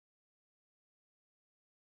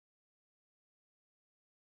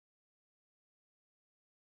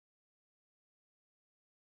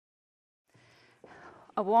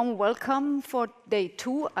a warm welcome for day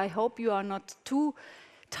 2. I hope you are not too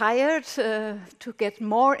tired to get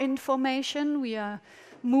more information. We are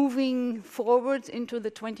moving forward into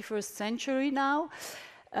the 21st century now.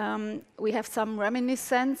 We have some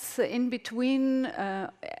reminiscence in between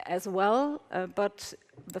as well, but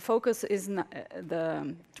the focus is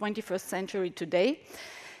the 21st century today.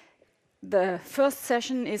 The first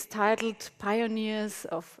session is titled Pioneers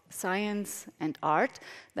of Science and Art.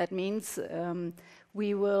 That means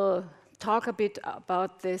we will talk a bit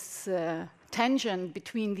about this tension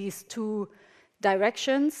between these two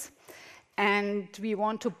directions, and we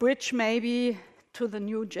want to bridge maybe to the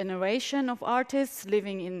new generation of artists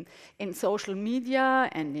living in social media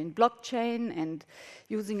and in blockchain and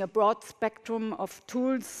using a broad spectrum of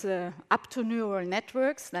tools up to neural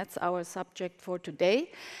networks. That's our subject for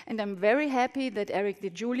today. And I'm very happy that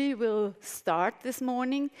Giuli will start this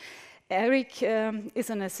morning. Eric is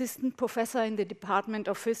an assistant professor in the Department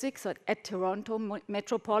of Physics at Toronto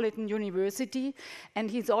Metropolitan University,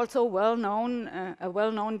 and he's also a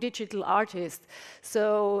well-known digital artist.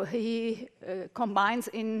 So he combines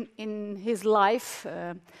in his life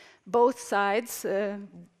both sides,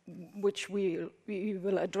 which we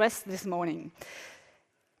will address this morning.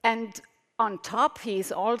 And on top,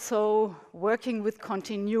 he's also working with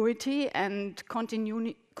continuity, and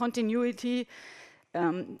continuity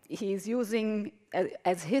he's using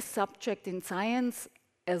as his subject in science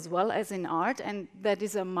as well as in art, and that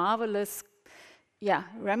is a marvelous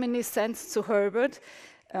reminiscence to Herbert.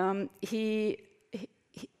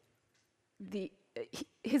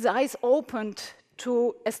 His eyes opened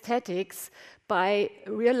to aesthetics by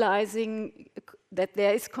realizing that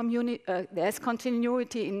there is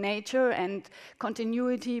continuity in nature, and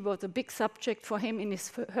continuity was a big subject for him in his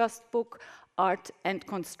first book, Art and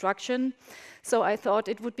Construction. So I thought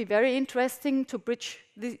it would be very interesting to bridge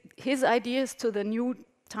his ideas to the new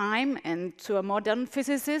time and to a modern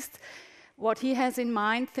physicist, what he has in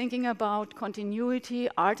mind thinking about continuity,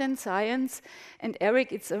 art and science. And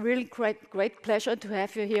Eric, it's a really great pleasure to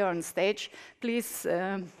have you here on stage. Please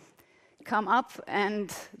come up,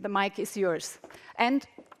 and the mic is yours. And,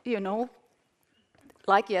 you know,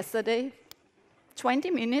 like yesterday,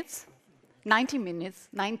 20 minutes, 90 minutes,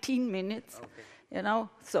 19 minutes, okay. You know,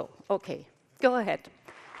 so, okay, go ahead.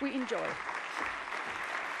 We enjoy.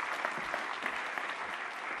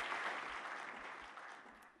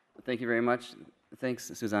 Thank you very much.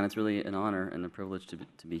 Thanks, Suzanne. It's really an honor and a privilege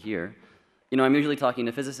to be here. You know, I'm usually talking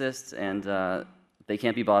to physicists, and they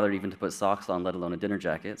can't be bothered even to put socks on, let alone a dinner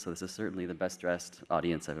jacket, so this is certainly the best-dressed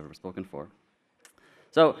audience I've ever spoken for.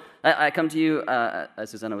 So I come to you, as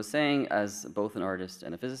Susanna was saying, as both an artist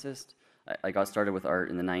and a physicist. I got started with art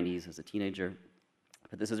in the 90s as a teenager,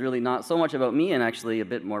 but this is really not so much about me, and actually a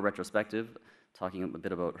bit more retrospective, talking a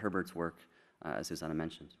bit about Herbert's work, as Susanna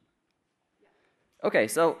mentioned. Okay,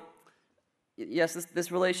 so yes,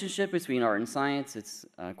 this relationship between art and science, it's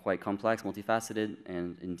quite complex, multifaceted,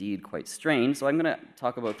 and indeed quite strained. So I'm going to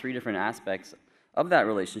talk about 3 different aspects of that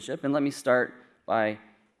relationship, and let me start by,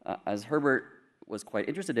 as Herbert was quite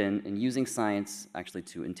interested in using science actually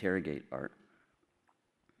to interrogate art.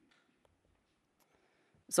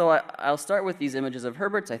 So I'll start with these images of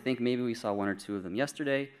Herbert's. I think maybe we saw 1 or 2 of them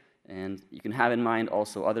yesterday, and you can have in mind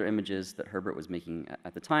also other images that Herbert was making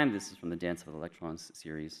at the time. This is from the Dance of Electrons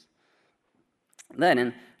series.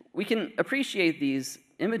 And we can appreciate these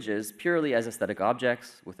images purely as aesthetic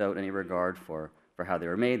objects without any regard for how they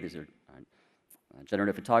were made. These are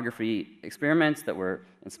generative photography experiments that were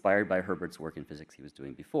inspired by Herbert's work in physics he was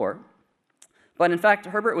doing before. But in fact,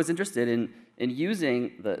 Herbert was interested in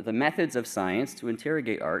using the methods of science to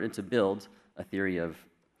interrogate art and to build a theory of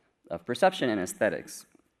perception and aesthetics.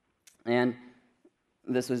 And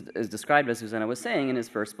this is described, as Susanna was saying, in his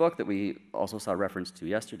first book that we also saw reference to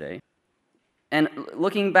yesterday. And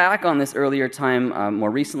looking back on this earlier time, more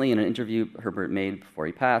recently in an interview Herbert made before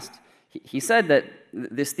he passed, he said that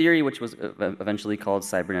this theory, which was eventually called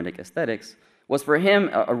cybernetic aesthetics, was for him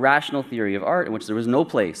a rational theory of art in which there was no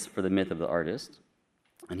place for the myth of the artist,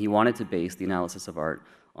 and he wanted to base the analysis of art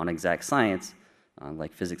on exact science,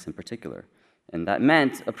 like physics in particular. And that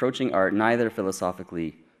meant approaching art neither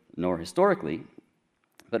philosophically nor historically,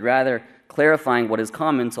 but rather clarifying what is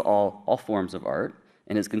common to all forms of art.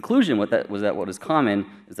 And his conclusion was that what is common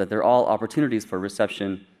is that they're all opportunities for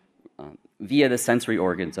reception via the sensory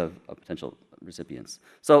organs of potential recipients.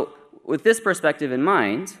 So with this perspective in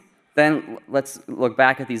mind, then let's look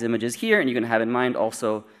back at these images here, and you can have in mind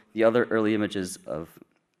also the other early images of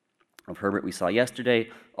Herbert we saw yesterday,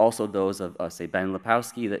 also those of, say, Ben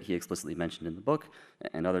Lepowski that he explicitly mentioned in the book,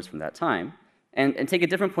 and others from that time, and take a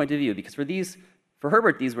different point of view, because for these For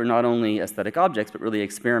Herbert, these were not only aesthetic objects, but really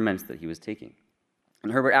experiments that he was taking.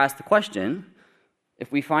 And Herbert asked the question,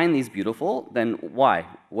 if we find these beautiful, then why?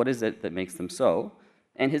 What is it that makes them so?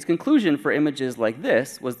 And his conclusion for images like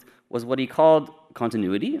this was what he called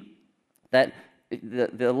continuity, that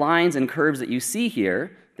the lines and curves that you see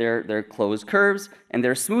here, they're closed curves, and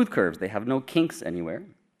they're smooth curves. They have no kinks anywhere.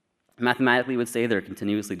 Mathematically, would say they're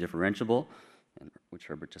continuously differentiable, which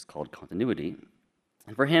Herbert just called continuity.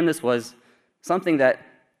 And for him, this was something that,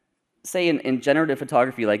 say, in generative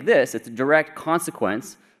photography like this, it's a direct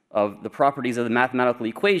consequence of the properties of the mathematical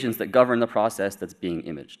equations that govern the process that's being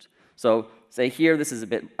imaged. So, say here, this is a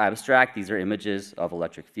bit abstract. These are images of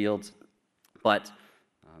electric fields. But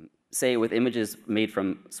say with images made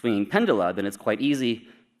from swinging pendula, then it's quite easy.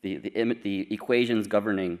 The equations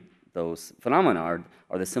governing those phenomena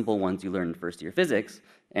are the simple ones you learn in first-year physics.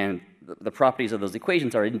 And the properties of those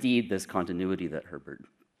equations are indeed this continuity that Herbert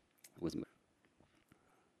was making.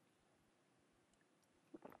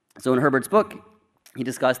 So in Herbert's book, he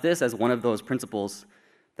discussed this as one of those principles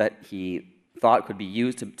that he thought could be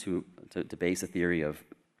used to base a theory of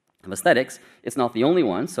aesthetics. It's not the only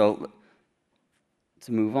one, so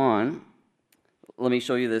to move on, let me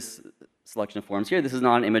show you this selection of forms here. This is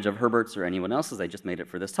not an image of Herbert's or anyone else's. I just made it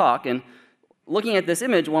for this talk. And looking at this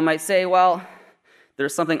image, one might say, well,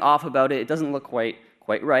 there's something off about it. It doesn't look quite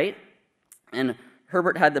right. And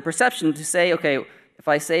Herbert had the perception to say, okay, if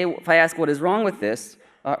I ask what is wrong with this,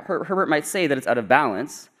 Herbert might say that it's out of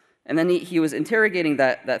balance. And then he was interrogating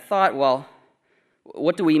that thought, well,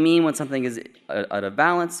 what do we mean when something is out of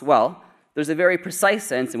balance? Well, there's a very precise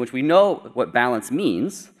sense in which we know what balance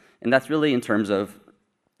means, and that's really in terms of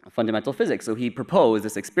fundamental physics. So he proposed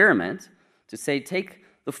this experiment to say, take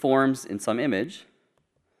the forms in some image,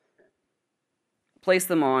 place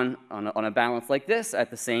them on a balance like this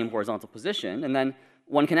at the same horizontal position, and then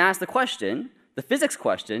one can ask the question, the physics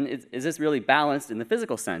question, is this really balanced in the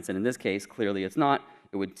physical sense? And in this case, clearly it's not.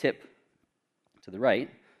 It would tip to the right.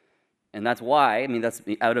 And that's why, I mean, that's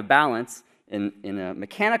out of balance in a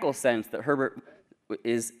mechanical sense that Herbert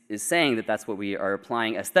is saying that that's what we are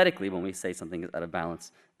applying aesthetically when we say something is out of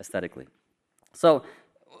balance aesthetically. So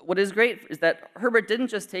what is great is that Herbert didn't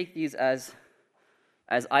just take these as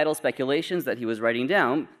idle speculations that he was writing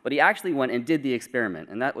down, but he actually went and did the experiment.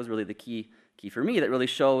 And that was really the key for me that really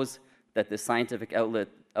shows that this scientific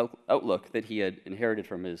outlook that he had inherited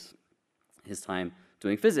from his time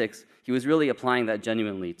doing physics, he was really applying that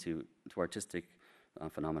genuinely to artistic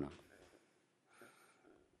phenomena.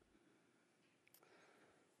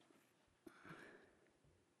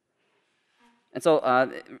 And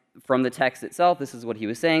so from the text itself, this is what he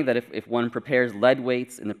was saying, that if one prepares lead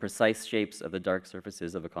weights in the precise shapes of the dark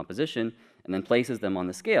surfaces of a composition and then places them on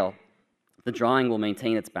the scale, the drawing will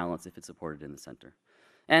maintain its balance if it's supported in the center.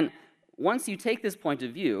 And once you take this point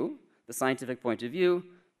of view, the scientific point of view,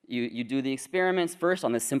 you do the experiments first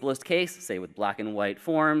on the simplest case, say with black and white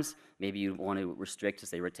forms. Maybe you want to restrict to,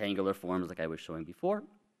 say, rectangular forms like I was showing before.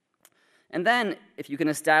 And then, if you can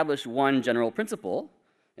establish one general principle,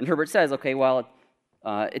 and Herbert says, okay, well,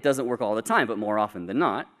 it doesn't work all the time, but more often than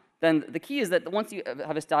not, then the key is that once you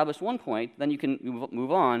have established one point, then you can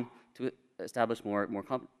move on to establish more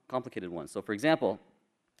complicated ones. So for example,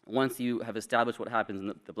 once you have established what happens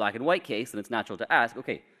in the black and white case, then it's natural to ask,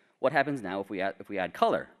 okay, what happens now if we add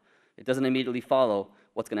color? It doesn't immediately follow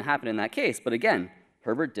what's going to happen in that case. But again,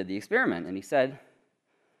 Herbert did the experiment, and he said,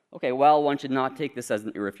 okay, well, one should not take this as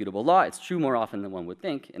an irrefutable law. It's true more often than one would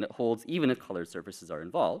think, and it holds even if colored surfaces are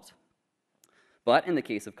involved. But in the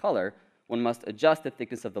case of color, one must adjust the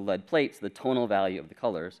thickness of the lead plate to the tonal value of the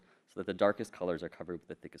colors so that the darkest colors are covered with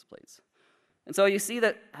the thickest plates. And so you see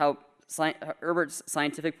that how Herbert's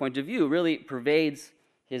scientific point of view really pervades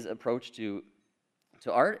his approach to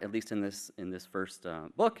art, at least in this first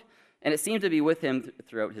book, and it seemed to be with him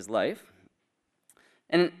throughout his life.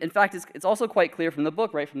 And in fact, it's also quite clear from the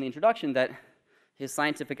book, right from the introduction, that his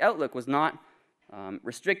scientific outlook was not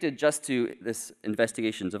restricted just to this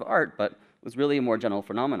investigations of art, but was really a more general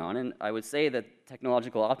phenomenon. And I would say that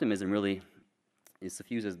technological optimism really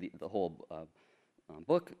suffuses the whole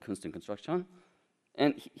book, Kunst und Konstruktion.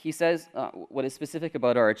 And he says what is specific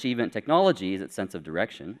about our achievement technology is its sense of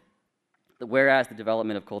direction, that whereas the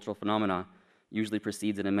development of cultural phenomena usually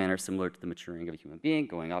proceeds in a manner similar to the maturing of a human being,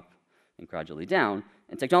 going up and gradually down,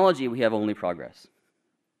 in technology we have only progress.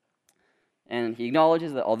 And he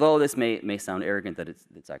acknowledges that although this may sound arrogant, that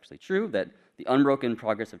it's actually true, that the unbroken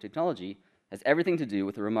progress of technology has everything to do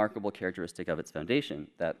with the remarkable characteristic of its foundation,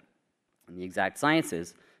 that in the exact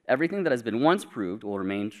sciences, everything that has been once proved will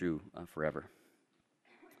remain true forever.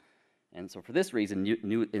 And so for this reason,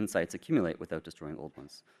 new insights accumulate without destroying old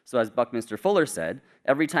ones. So as Buckminster Fuller said,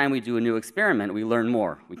 every time we do a new experiment, we learn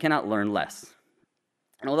more. We cannot learn less.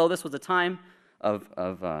 And although this was a time of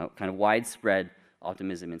kind of widespread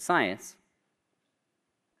optimism in science,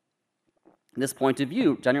 this point of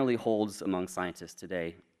view generally holds among scientists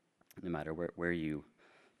today, no matter where you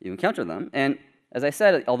encounter them. And as I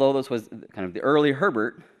said, although this was kind of the early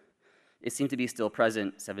Herbert, it seemed to be still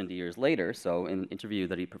present 70 years later. So in an interview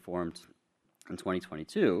that he performed in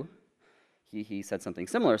 2022, he said something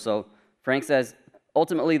similar. So Frank says,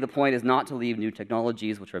 ultimately, the point is not to leave new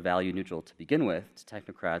technologies, which are value neutral to begin with, to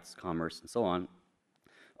technocrats, commerce, and so on.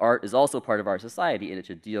 Art is also part of our society, and it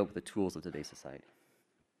should deal with the tools of today's society.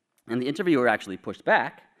 And the interviewer actually pushed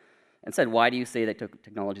back and said, why do you say that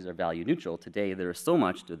technologies are value neutral? Today, there is so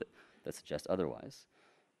much that suggests otherwise.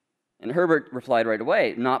 And Herbert replied right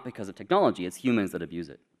away, not because of technology, it's humans that abuse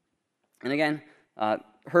it. And again,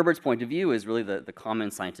 Herbert's point of view is really the common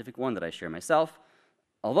scientific one that I share myself,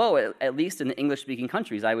 although at least in the English-speaking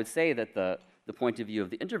countries, I would say that the point of view of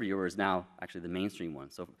the interviewer is now actually the mainstream one.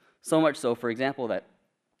 So much so, for example, that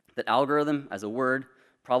algorithm as a word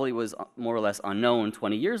probably was more or less unknown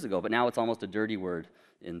 20 years ago, but now it's almost a dirty word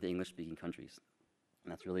in the English-speaking countries.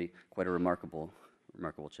 And that's really quite a remarkable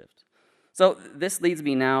shift. So this leads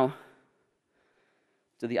me now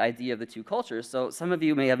to the idea of the two cultures. So some of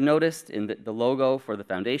you may have noticed in the logo for the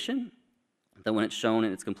foundation that when it's shown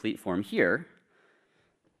in its complete form here,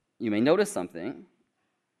 you may notice something.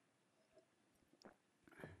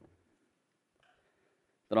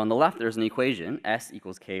 That on the left there's an equation, S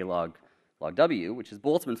equals K log W, which is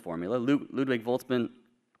Boltzmann's formula. Ludwig Boltzmann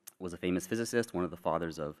was a famous physicist, one of the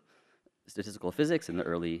fathers of statistical physics in the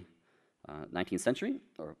early 19th century,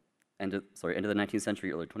 or end of the 19th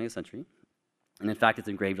century, early 20th century. And in fact, it's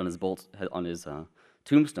engraved on his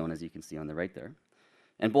tombstone, as you can see on the right there.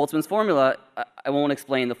 And Boltzmann's formula, I won't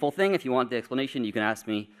explain the full thing. If you want the explanation, you can ask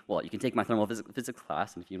me. Well, you can take my thermal physics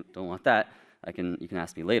class, and if you don't want that, you can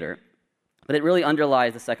ask me later. But it really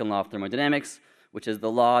underlies the second law of thermodynamics, which is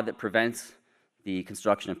the law that prevents the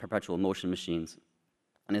construction of perpetual motion machines,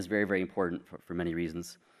 and is very, very important for many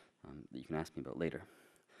reasons that you can ask me about later.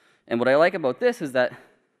 And what I like about this is that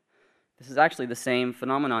this is actually the same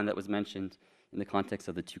phenomenon that was mentioned in the context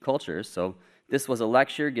of the two cultures. So this was a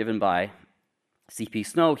lecture given by C.P.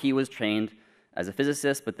 Snow. He was trained as a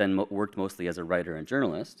physicist, but then worked mostly as a writer and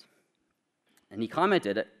journalist. And he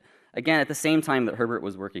commented, again, at the same time that Herbert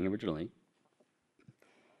was working originally,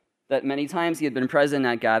 that many times he had been present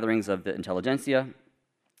at gatherings of the intelligentsia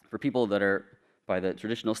for people that are, by the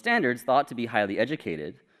traditional standards, thought to be highly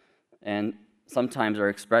educated, and sometimes are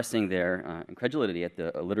expressing their incredulity at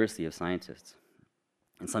the illiteracy of scientists.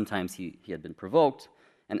 And sometimes he had been provoked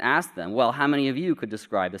and asked them, well, how many of you could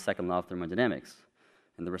describe the second law of thermodynamics?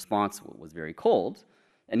 And the response was very cold,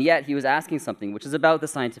 and yet he was asking something which is about the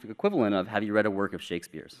scientific equivalent of, have you read a work of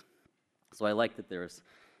Shakespeare's? So I like that there's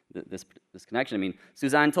this connection. I mean,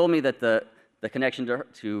 Suzanne told me that the connection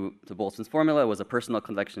to Boltzmann's formula was a personal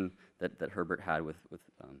connection that Herbert had with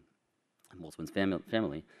Boltzmann's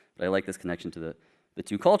family. But I like this connection to the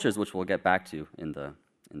two cultures, which we'll get back to in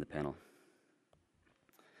the panel.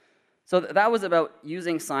 So that was about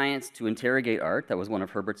using science to interrogate art. That was one of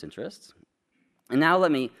Herbert's interests. And now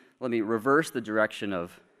let me reverse the direction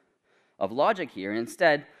of logic here, and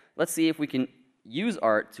instead, let's see if we can use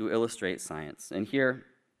art to illustrate science. And here,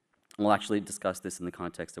 we'll actually discuss this in the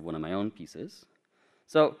context of one of my own pieces.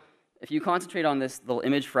 So if you concentrate on this little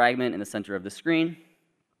image fragment in the center of the screen,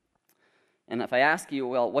 and if I ask you,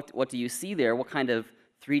 well, what do you see there? What kind of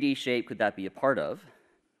 3D shape could that be a part of?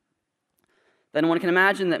 Then one can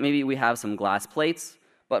imagine that maybe we have some glass plates,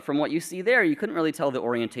 but from what you see there, you couldn't really tell the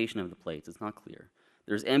orientation of the plates. It's not clear.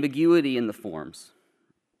 There's ambiguity in the forms.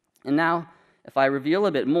 And now, if I reveal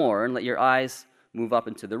a bit more and let your eyes move up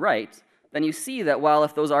and to the right, then you see that, well,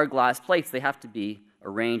 if those are glass plates, they have to be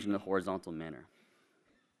arranged in a horizontal manner.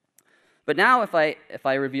 But now, if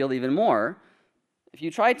I reveal even more, if you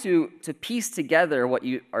try to piece together what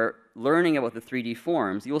you are learning about the 3D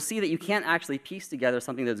forms, you will see that you can't actually piece together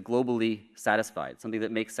something that's globally satisfied, something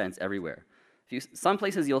that makes sense everywhere. Some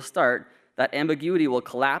places you'll start, that ambiguity will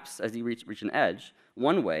collapse as you reach an edge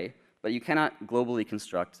one way, but you cannot globally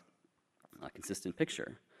construct a consistent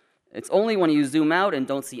picture. It's only when you zoom out and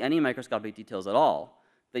don't see any microscopic details at all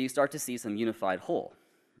that you start to see some unified whole.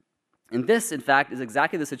 And this, in fact, is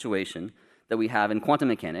exactly the situation that we have in quantum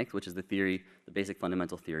mechanics, which is the basic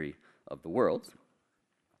fundamental theory of the world.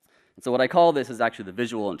 And so what I call this is actually the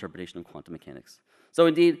visual interpretation of quantum mechanics. So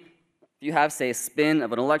indeed, if you have, say, a spin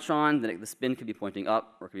of an electron, then the spin could be pointing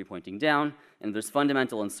up or could be pointing down, and there's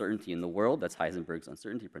fundamental uncertainty in the world. That's Heisenberg's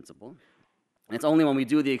uncertainty principle. And it's only when we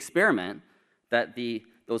do the experiment that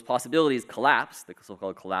those possibilities collapse, the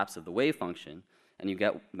so-called collapse of the wave function, and you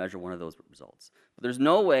measure one of those results. But there's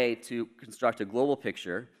no way to construct a global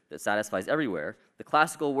picture that satisfies everywhere. The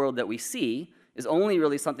classical world that we see is only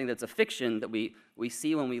really something that's a fiction that we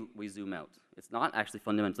see when we zoom out. It's not actually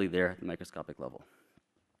fundamentally there at the microscopic level.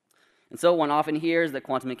 And so one often hears that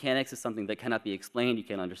quantum mechanics is something that cannot be explained, you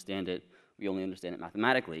can't understand it, we only understand it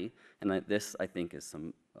mathematically, and that this, I think, is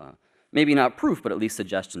some, maybe not proof, but at least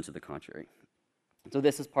suggestion to the contrary. So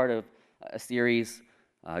this is part of a series,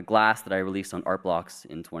 Glass, that I released on Art Blocks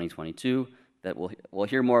in 2022, that we'll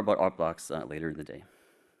hear more about Art Blocks later in the day.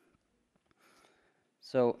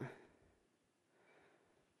 So,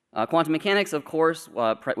 quantum mechanics, of course,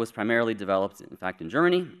 was primarily developed, in fact, in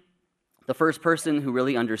Germany. The first person who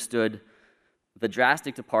really understood the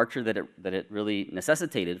drastic departure that it really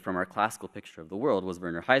necessitated from our classical picture of the world was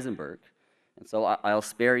Werner Heisenberg. And so I'll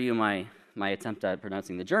spare you my attempt at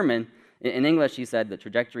pronouncing the German. In English, he said the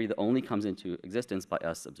trajectory that only comes into existence by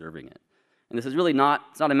us observing it. And this is really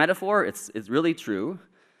it's not a metaphor, it's really true.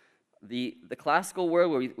 The classical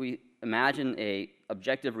world where we imagine an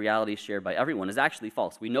objective reality shared by everyone is actually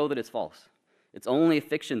false. We know that it's false. It's only a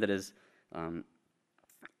fiction that is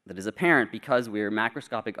apparent because we're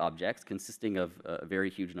macroscopic objects consisting of a very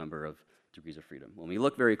huge number of degrees of freedom. When we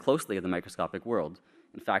look very closely at the microscopic world,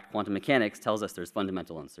 in fact, quantum mechanics tells us there's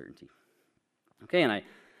fundamental uncertainty. Okay, and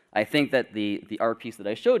I think that the art piece that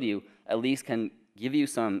I showed you at least can give you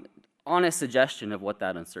some honest suggestion of what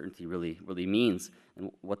that uncertainty really means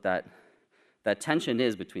and what that tension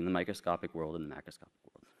is between the microscopic world and the macroscopic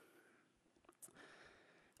world.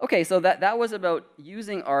 Okay, so that was about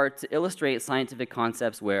using art to illustrate scientific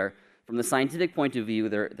concepts where, from the scientific point of view,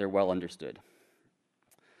 they're well understood.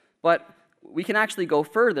 But we can actually go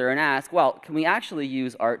further and ask, well, can we actually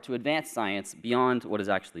use art to advance science beyond what is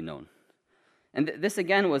actually known? And this,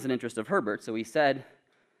 again, was an interest of Herbert, so he said,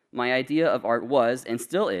 my idea of art was, and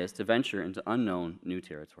still is, to venture into unknown new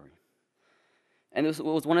territory. And this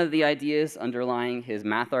was one of the ideas underlying his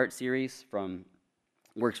math art series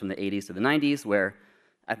works from the 80s to the 90s, where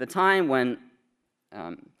at the time when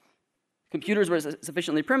computers were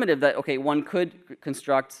sufficiently primitive that, okay, one could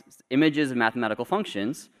construct images of mathematical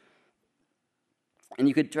functions, and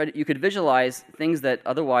you could visualize things that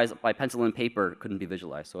otherwise by pencil and paper couldn't be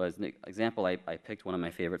visualized. So as an example, I picked one of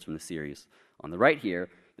my favorites from the series on the right here.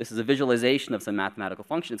 This is a visualization of some mathematical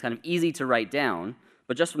function. It's kind of easy to write down,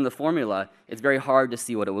 but just from the formula, it's very hard to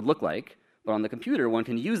see what it would look like. But on the computer, one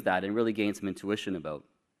can use that and really gain some intuition about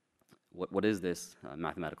what is this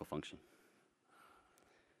mathematical function.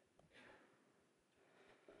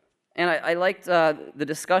 And I liked the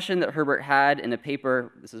discussion that Herbert had in a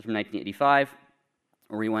paper, this is from 1985,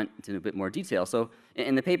 where he went into a bit more detail. So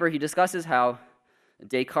in the paper, he discusses how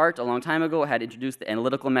Descartes, a long time ago, had introduced the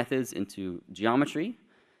analytical methods into geometry.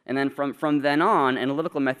 And then from then on,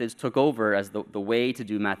 analytical methods took over as the way to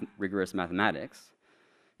do rigorous mathematics.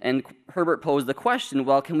 And Herbert posed the question,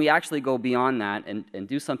 well, can we actually go beyond that and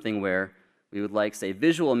do something where we would like, say,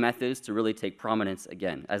 visual methods to really take prominence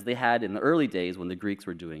again, as they had in the early days when the Greeks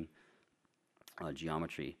were doing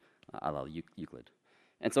geometry a la Euclid.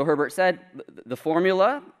 And so Herbert said the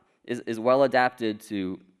formula is well adapted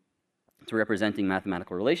to representing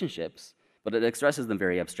mathematical relationships, but it expresses them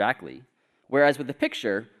very abstractly. Whereas with the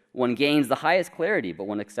picture, one gains the highest clarity, but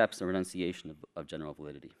one accepts the renunciation of general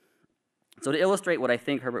validity. So to illustrate what I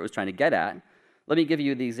think Herbert was trying to get at, let me give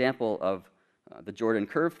you the example of the Jordan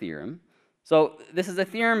curve theorem. So this is a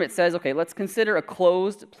theorem. It says, okay, let's consider a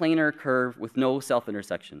closed planar curve with no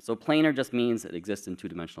self-intersection. So planar just means it exists in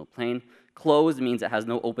two-dimensional plane. Closed means it has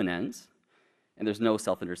no open ends, and there's no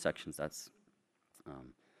self-intersections. That's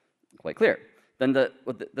quite clear. Then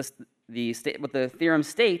what the theorem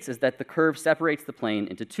states is that the curve separates the plane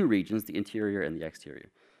into two regions, the interior and the exterior.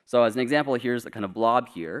 So as an example, here's a kind of blob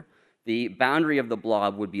here. The boundary of the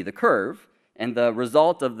blob would be the curve, and the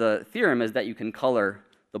result of the theorem is that you can color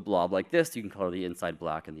the blob like this. You can color the inside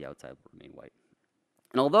black and the outside will remain white.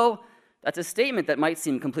 And although that's a statement that might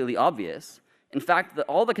seem completely obvious, in fact,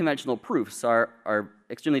 all the conventional proofs are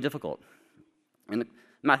extremely difficult. And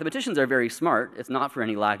mathematicians are very smart. It's not for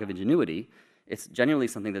any lack of ingenuity. It's genuinely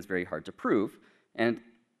something that's very hard to prove. And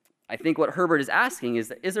I think what Herbert is asking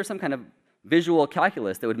is there some kind of visual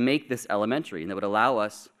calculus that would make this elementary and that would allow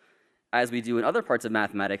us, as we do in other parts of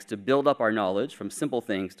mathematics, to build up our knowledge from simple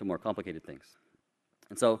things to more complicated things?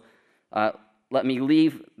 And so let me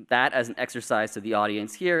leave that as an exercise to the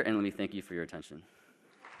audience here, and let me thank you for your attention.